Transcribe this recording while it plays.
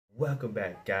Welcome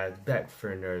back, guys, back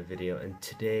for another video, and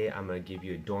today I'm going to give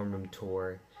you a dorm room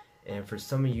tour. And for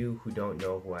some of you who don't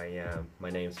know who I am,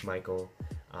 my name is Michael.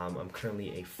 I'm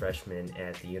currently a freshman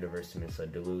at the University of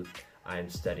Minnesota Duluth. I'm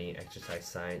studying exercise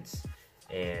science,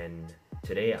 and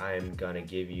today I'm going to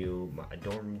give you a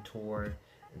dorm room tour.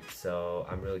 And so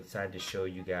I'm really excited to show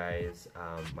you guys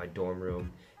my dorm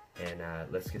room, and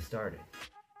let's get started.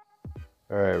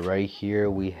 Alright, right here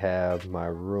we have my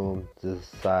room. This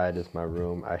side is my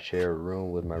room. I share a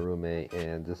room with my roommate,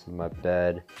 and this is my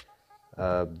bed.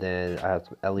 Then I have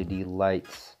some LED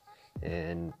lights,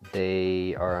 and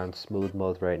they are on smooth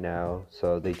mode right now,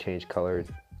 so they change color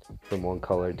from one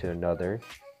color to another.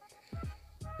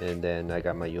 And then I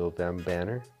got my U of M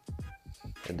banner,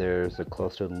 and there's a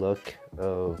closer look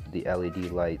of the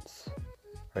LED lights.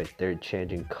 Right, they're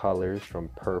changing colors from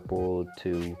purple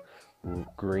to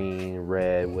green,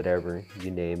 red, whatever,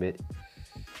 you name it.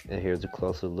 And here's a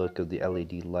closer look of the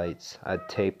LED lights. I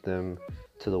taped them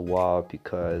to the wall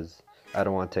because I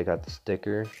don't want to take out the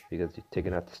sticker, because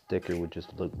taking out the sticker would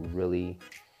just look really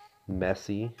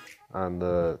messy on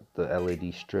the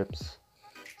LED strips.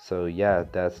 So yeah,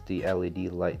 that's the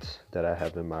LED lights that I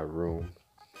have in my room.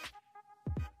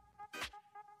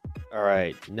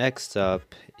 Alright, next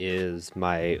up is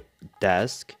my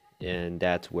desk, and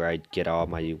that's where I get all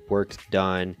my work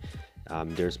done.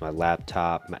 There's my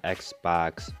laptop, my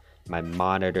Xbox, my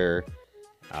monitor,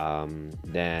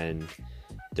 then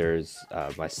there's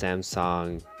my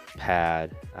Samsung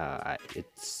pad.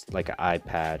 It's like an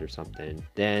iPad or something.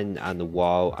 Then on the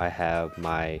wall I have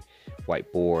my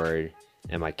whiteboard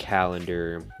and my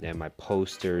calendar and my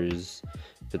posters,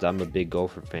 because I'm a big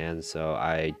Gopher fan, so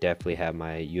I definitely have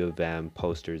my U of M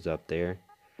posters up there,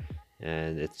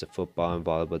 and it's the football and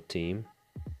volleyball team.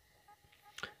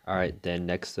 Alright, then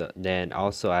then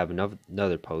also I have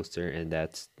another poster, and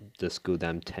that's the school that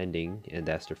I'm attending, and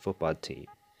that's their football team.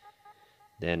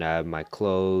 Then I have my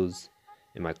clothes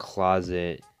in my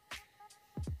closet.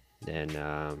 Then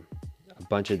a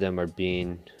bunch of them are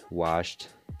being washed,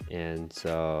 and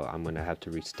so I'm gonna have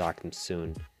to restock them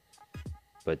soon.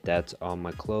 But that's all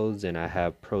my clothes, and I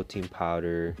have protein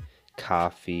powder,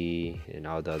 coffee, and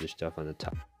all the other stuff on the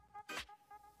top.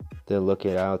 Then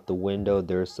looking out the window,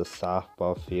 there's the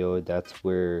softball field. That's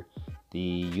where the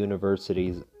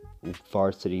university's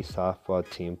varsity softball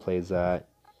team plays at.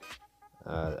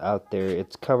 Out there,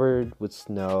 it's covered with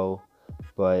snow,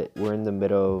 but we're in the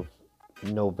middle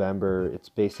of November. It's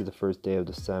basically the first day of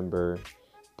December.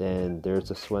 Then there's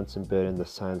the Swenson building, the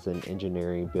science and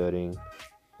engineering building.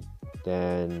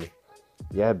 Then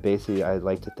yeah, basically I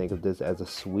like to think of this as a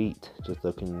suite, just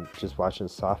watching a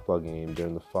softball game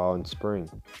during the fall and spring.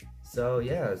 So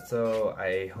yeah, so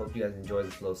I hope you guys enjoyed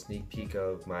this little sneak peek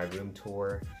of my room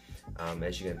tour.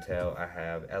 As you can tell, I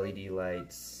have LED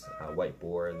lights,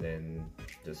 whiteboard, then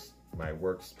just my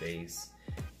workspace,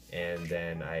 and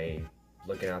then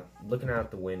looking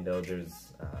out the window,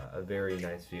 there's a very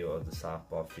nice view of the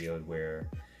softball field,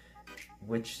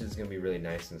 which is going to be really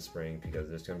nice in the spring, because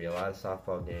there's going to be a lot of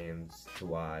softball games to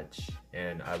watch,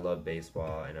 and I love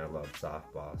baseball and I love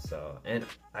softball, so, and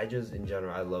in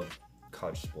general I love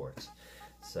college sports.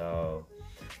 So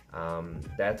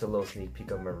that's a little sneak peek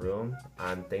of my room.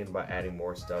 I'm thinking about adding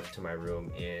more stuff to my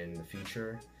room in the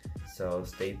future, so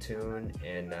stay tuned,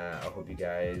 and I hope you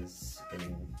guys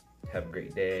have a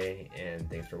great day, and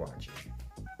thanks for watching.